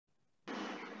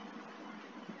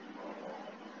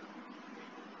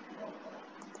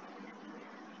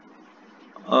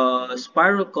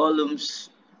Spiral columns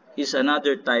is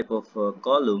another type of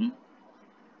column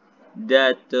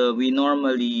that we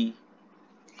normally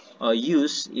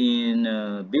use in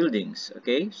buildings.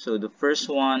 Okay, so the first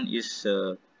one is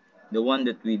the one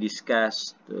that we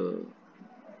discussed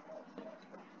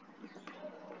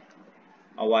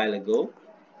a while ago,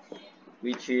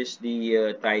 which is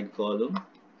the tide column,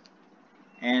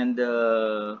 and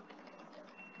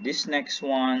this next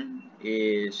one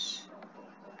is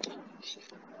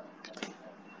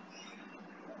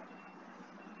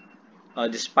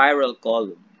the spiral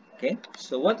column. Okay,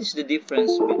 so what is the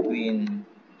difference between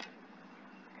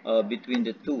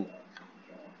the two?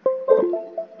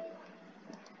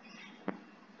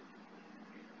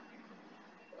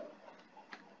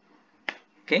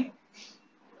 Okay,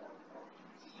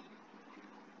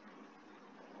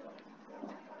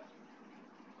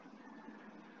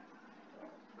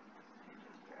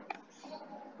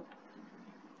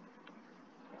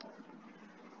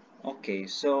 okay,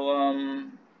 so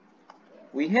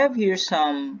we have here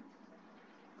some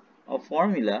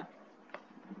formula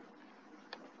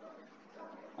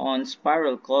on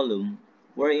spiral column,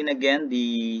 wherein again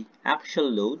the actual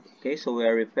load. Okay, so we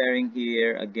are referring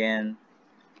here again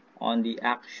on the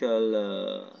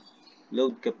actual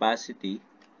load capacity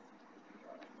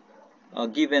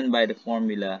given by the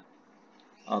formula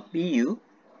PU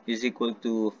is equal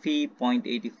to phi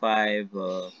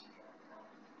 0.85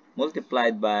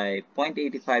 multiplied by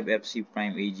 0.85 FC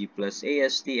prime AG plus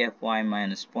AST Fy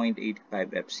minus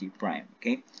 0.85 FC prime.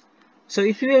 Okay, so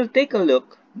if you will take a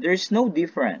look, there's no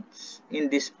difference in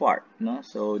this part, no?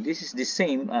 So this is the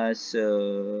same as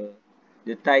the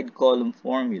tide column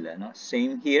formula, no?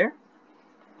 Same here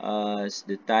as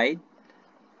the tide.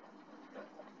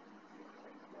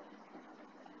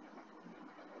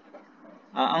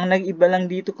 Ang nag-iba lang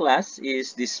dito, class,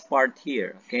 is this part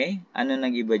here. Okay? Ano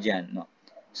nag-iba dyan? No?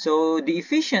 So, the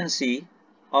efficiency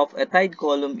of a tide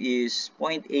column is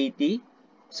 0.80.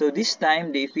 So, this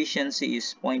time, the efficiency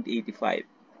is 0.85.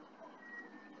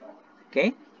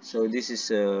 Okay? So, this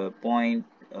is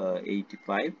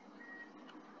 0.85.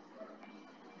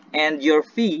 And your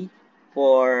phi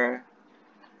for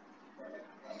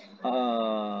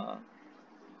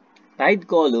tide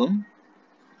column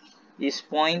is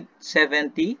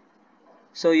 0.70.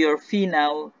 So your phi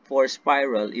now for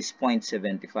spiral is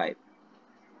 0.75.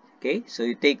 Okay, so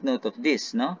you take note of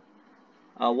this, no?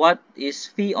 What is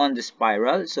phi on the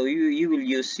spiral? So you will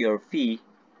use your phi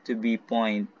to be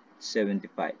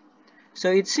 0.75.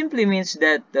 So it simply means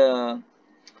that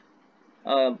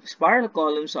spiral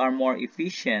columns are more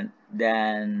efficient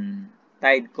than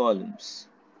tide columns.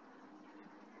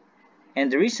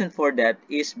 And the reason for that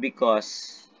is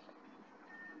because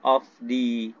of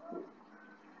the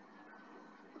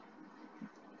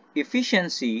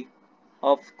efficiency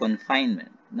of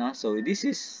confinement. No? So this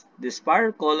is the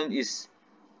spiral column is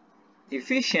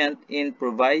efficient in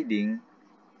providing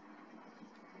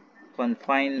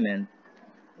confinement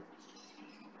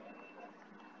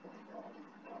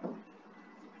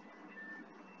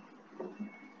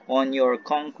on your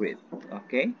concrete.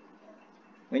 Okay,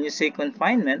 when you say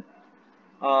confinement,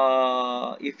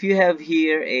 if you have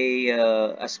here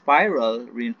a spiral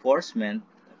reinforcement,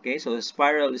 okay, so a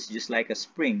spiral is just like a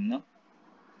spring, no?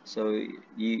 So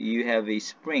you have a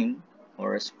spring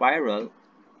or a spiral,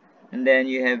 and then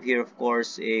you have here, of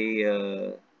course,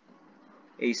 a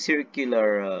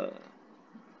circular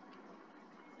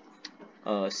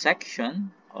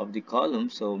section of the column.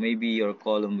 So maybe your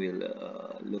column will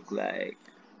look like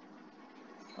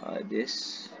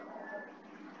this.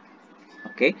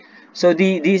 Okay, so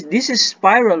this is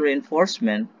spiral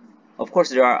reinforcement. Of course,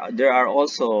 there are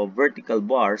also vertical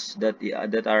bars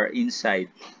that are inside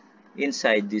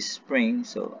this spring.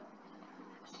 So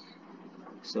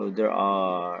there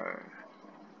are,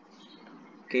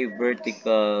 okay,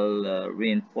 vertical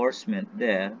reinforcement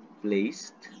there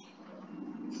placed.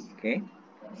 Okay,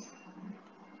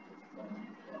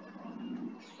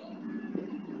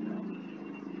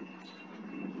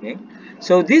 okay.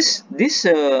 So this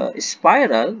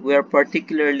spiral, we are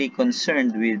particularly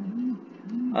concerned with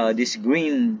this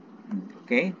green.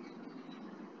 Okay,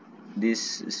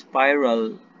 this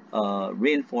spiral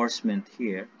reinforcement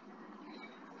here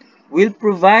will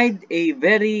provide a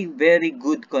very, very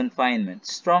good confinement,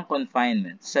 strong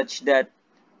confinement, such that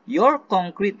your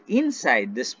concrete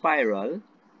inside the spiral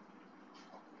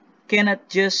cannot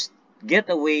just get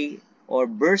away or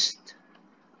burst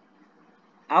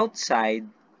outside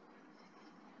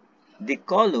the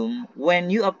column when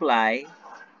you apply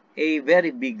a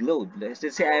very big load.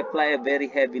 Let's say I apply a very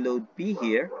heavy load P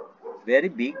here, very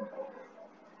big.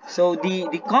 So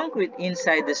the concrete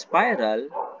inside the spiral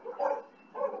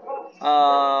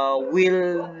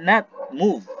will not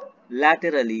move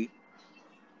laterally,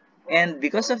 and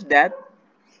because of that,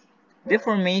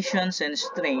 deformations and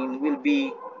strain will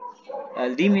be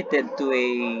limited to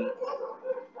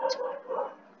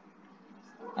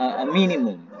a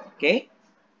minimum. Okay,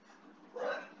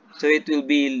 so it will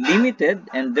be limited,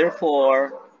 and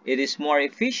therefore it is more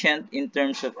efficient in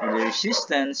terms of the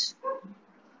resistance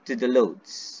to the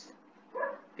loads.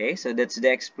 Okay, so that's the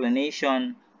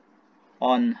explanation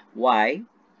on why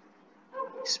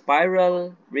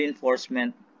spiral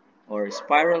reinforcement or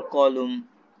spiral column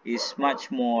is much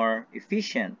more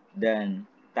efficient than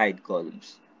tied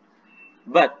columns.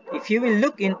 But if you will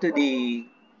look into the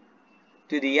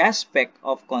aspect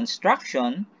of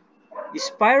construction,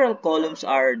 spiral columns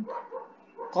are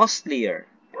costlier,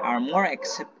 are more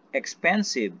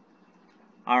expensive,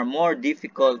 are more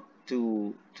difficult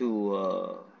to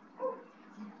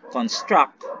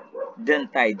construct than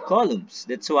tied columns.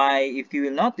 That's why if you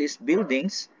will notice,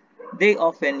 buildings, they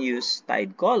often use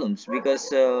tied columns because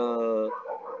the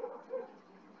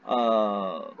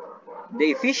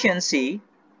efficiency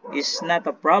is not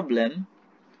a problem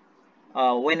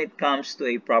when it comes to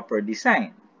a proper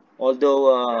design.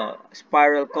 Although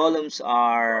spiral columns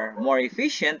are more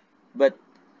efficient, but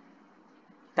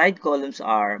tied columns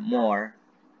are more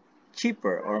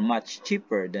cheaper or much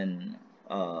cheaper than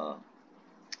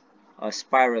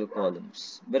spiral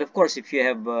columns. But of course, if you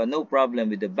have no problem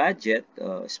with the budget,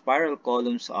 spiral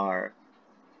columns are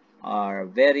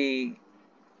very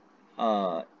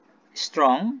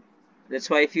strong. That's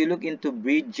why if you look into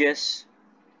bridges,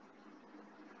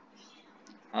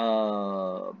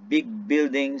 big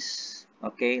buildings,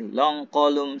 okay, long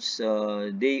columns,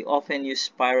 they often use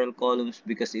spiral columns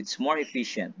because it's more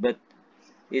efficient, but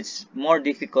it's more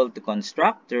difficult to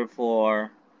construct,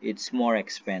 therefore it's more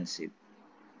expensive.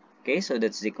 Okay, so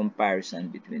that's the comparison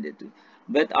between the two.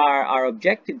 But our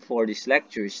objective for this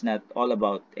lecture is not all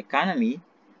about economy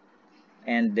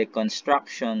and the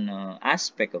construction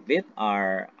aspect of it.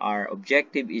 Our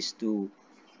objective is to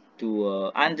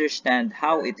understand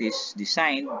how it is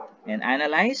designed and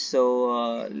analyzed,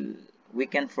 so we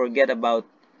can forget about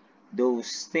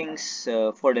those things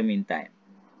for the meantime.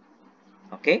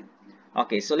 Okay.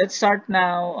 Okay, so let's start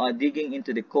now digging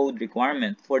into the code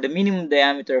requirement. For the minimum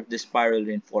diameter of the spiral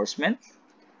reinforcement,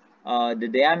 the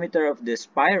diameter of the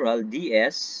spiral,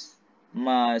 ds,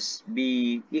 must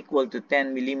be equal to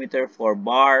 10 millimeter for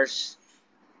bars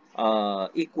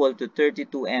equal to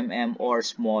 32 mm or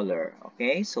smaller.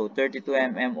 Okay, so 32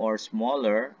 mm or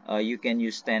smaller, you can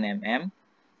use 10 mm.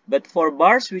 But for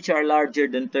bars which are larger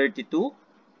than 32,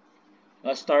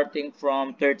 starting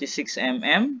from 36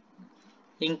 mm,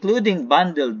 including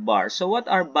bundled bars. So what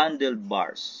are bundled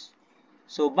bars?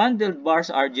 So bundled bars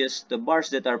are just the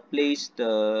bars that are placed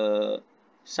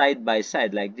side by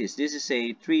side like this. This is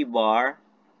a 3-bar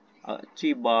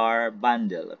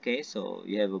bundle. Okay, so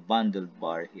you have a bundled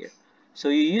bar here. So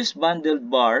you use bundled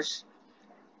bars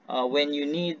when you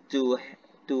need to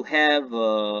have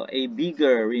a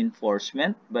bigger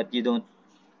reinforcement, but you don't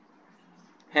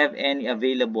have any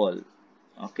available.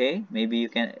 Okay, maybe you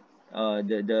can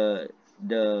the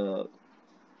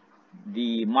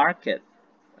the market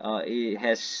it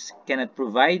cannot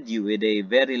provide you with a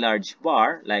very large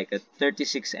bar, like a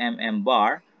 36 mm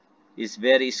bar is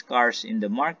very scarce in the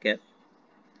market.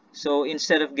 So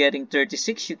instead of getting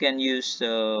 36, you can use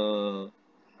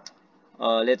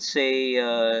let's say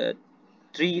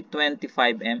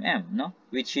 325 mm, no,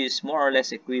 which is more or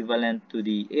less equivalent to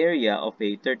the area of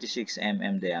a 36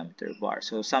 mm diameter bar,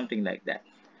 so something like that.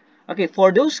 Okay,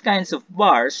 for those kinds of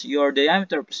bars, your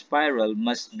diameter of spiral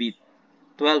must be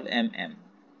 12 mm.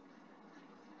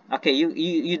 Okay,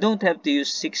 you don't have to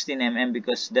use 16 mm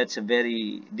because that's a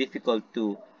very difficult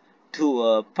to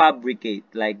fabricate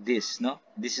like this. No,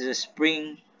 this is a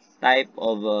spring type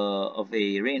of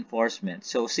a reinforcement.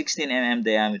 So 16 mm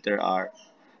diameter are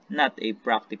not a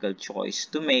practical choice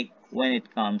to make when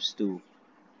it comes to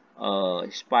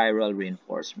spiral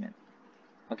reinforcement.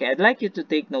 Okay, I'd like you to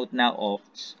take note now of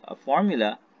a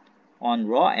formula on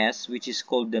ρS, which is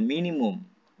called the minimum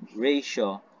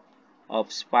ratio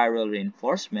of spiral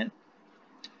reinforcement,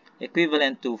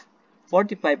 equivalent to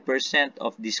 45%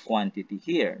 of this quantity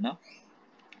here, no?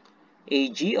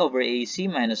 AG over AC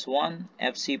minus 1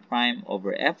 FC prime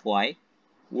over FY,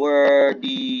 where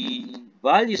the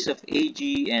values of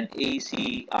AG and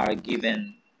AC are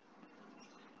given,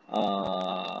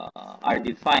 are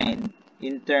defined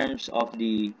in terms of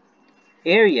the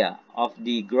area of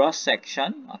the gross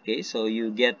section. Okay, so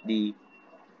you get the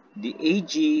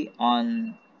AG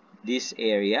on this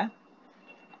area,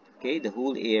 okay, the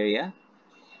whole area,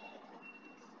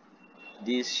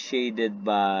 this shaded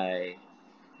by,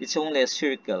 it's only a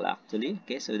circle actually.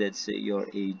 Okay, so that's your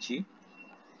AG.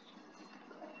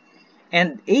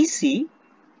 And AC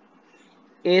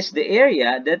is the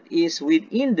area that is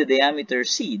within the diameter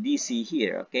C, DC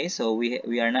here. Okay, so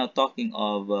we are now talking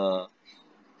of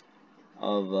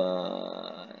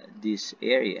this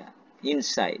area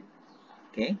inside.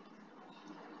 Okay,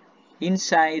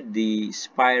 inside the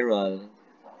spiral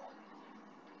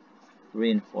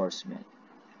reinforcement.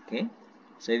 Okay,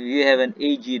 so if you have an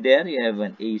AG there, you have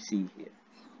an AC here.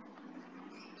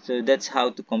 So that's how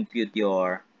to compute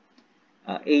your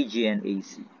AG and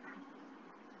AC.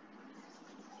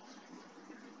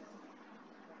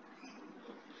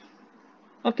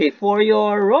 Okay, for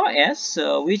your raw S,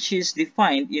 which is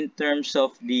defined in terms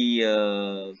of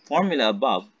the formula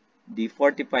above, the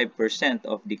 45%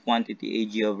 of the quantity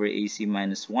AG over AC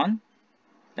minus 1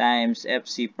 times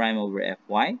FC prime over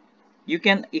Fy, you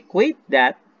can equate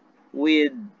that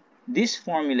with this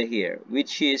formula here,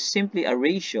 which is simply a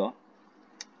ratio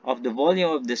of the volume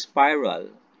of the spiral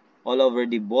all over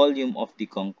the volume of the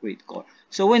concrete core.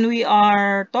 So when we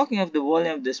are talking of the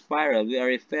volume of the spiral, we are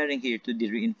referring here to the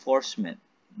reinforcement,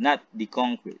 not the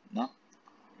concrete, no?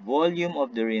 Volume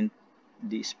of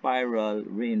the spiral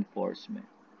reinforcement.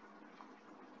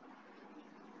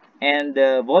 And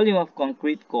the volume of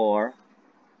concrete core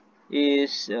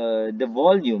is the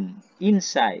volume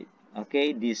inside,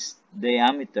 okay, this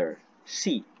diameter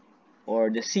C,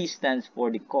 or the C stands for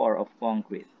the core of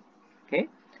concrete. Okay,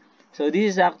 so this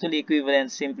is actually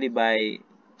equivalent simply by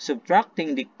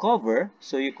subtracting the cover,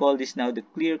 so you call this now the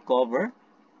clear cover,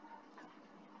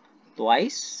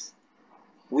 twice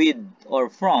with or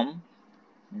from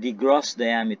the gross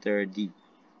diameter D.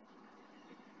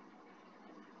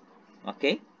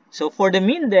 Okay, so for the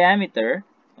mean diameter,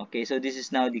 okay, so this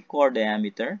is now the core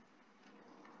diameter,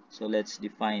 so let's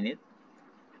define it.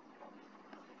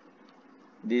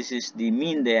 This is the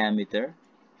mean diameter.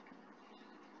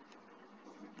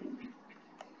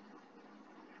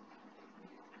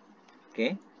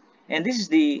 Okay, and this is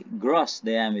the gross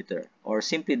diameter, or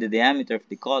simply the diameter of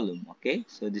the column. Okay,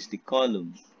 so this is the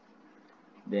column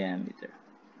diameter.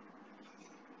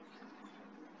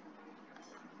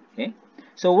 Okay,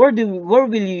 so where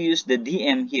will you use the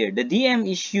dm here? The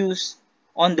dm is used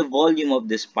on the volume of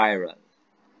the spiral.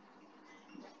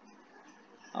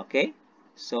 Okay,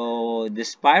 so the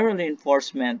spiral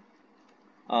reinforcement,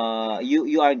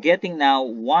 you are getting now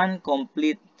one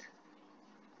complete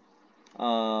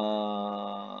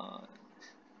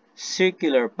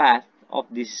circular path of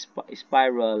this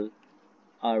spiral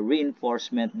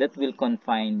reinforcement that will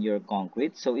confine your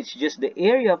concrete. So it's just the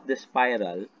area of the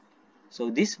spiral. So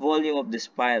this volume of the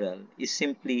spiral is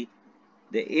simply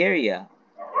the area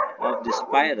of the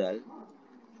spiral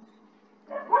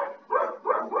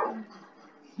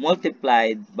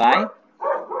multiplied by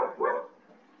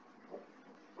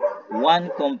one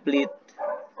complete,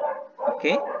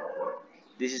 okay,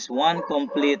 this is one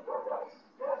complete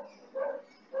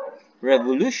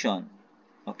revolution.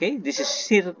 Okay, this is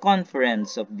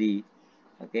circumference of the,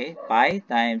 okay, pi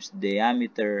times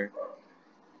diameter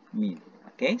mean.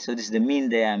 Okay, so this is the mean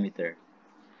diameter.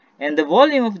 And the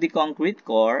volume of the concrete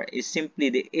core is simply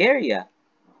the area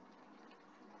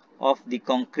of the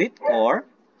concrete core.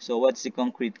 So what's the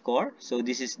concrete core? So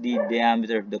this is the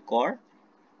diameter of the core.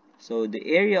 So the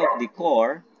area of the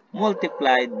core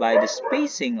multiplied by the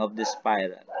spacing of the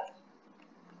spiral.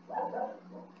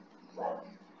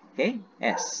 Okay,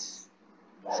 S.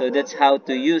 So that's how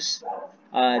to use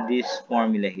this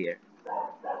formula here.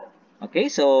 Okay,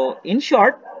 so in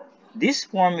short, this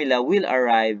formula will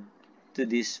arrive to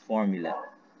this formula.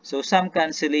 So some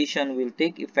cancellation will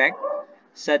take effect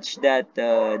such that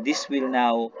this will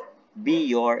now be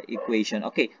your equation.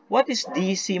 Okay, what is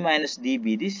DC minus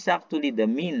DB? This is actually the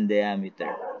mean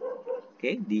diameter.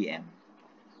 Okay, DM.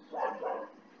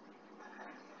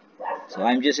 So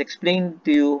I'm just explaining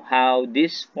to you how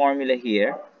this formula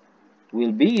here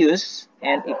will be used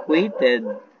and equated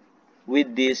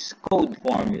with this code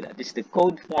formula. This is the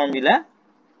code formula.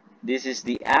 This is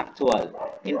the actual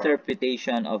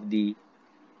interpretation of the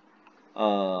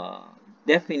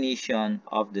definition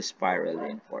of the spiral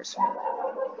reinforcement.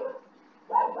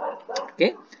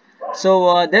 Okay,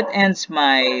 so that ends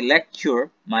my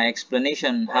lecture, my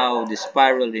explanation how the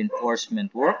spiral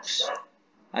reinforcement works.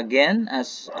 Again,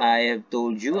 as I have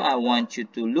told you, I want you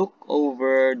to look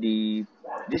over these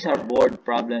are board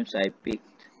problems I picked.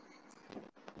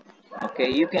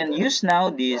 Okay, you can use now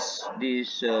this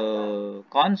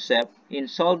concept in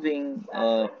solving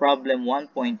problem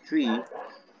 1.3,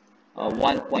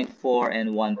 1.4, and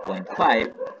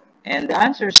 1.5, and the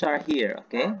answers are here.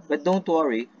 Okay, but don't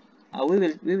worry,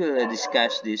 We will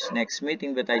discuss this next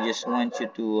meeting, but I just want you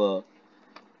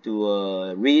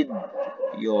to read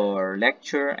your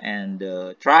lecture and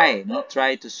try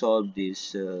to solve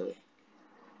these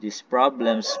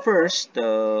problems first,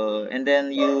 and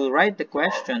then you write the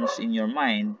questions in your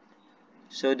mind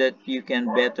so that you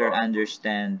can better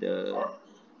understand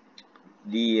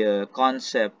the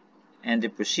concept and the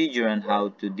procedure on how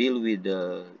to deal with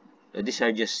these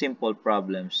are just simple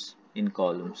problems in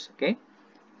columns. Okay,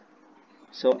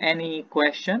 so any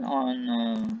question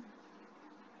on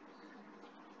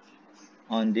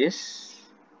this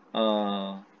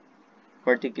uh,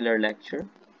 particular lecture?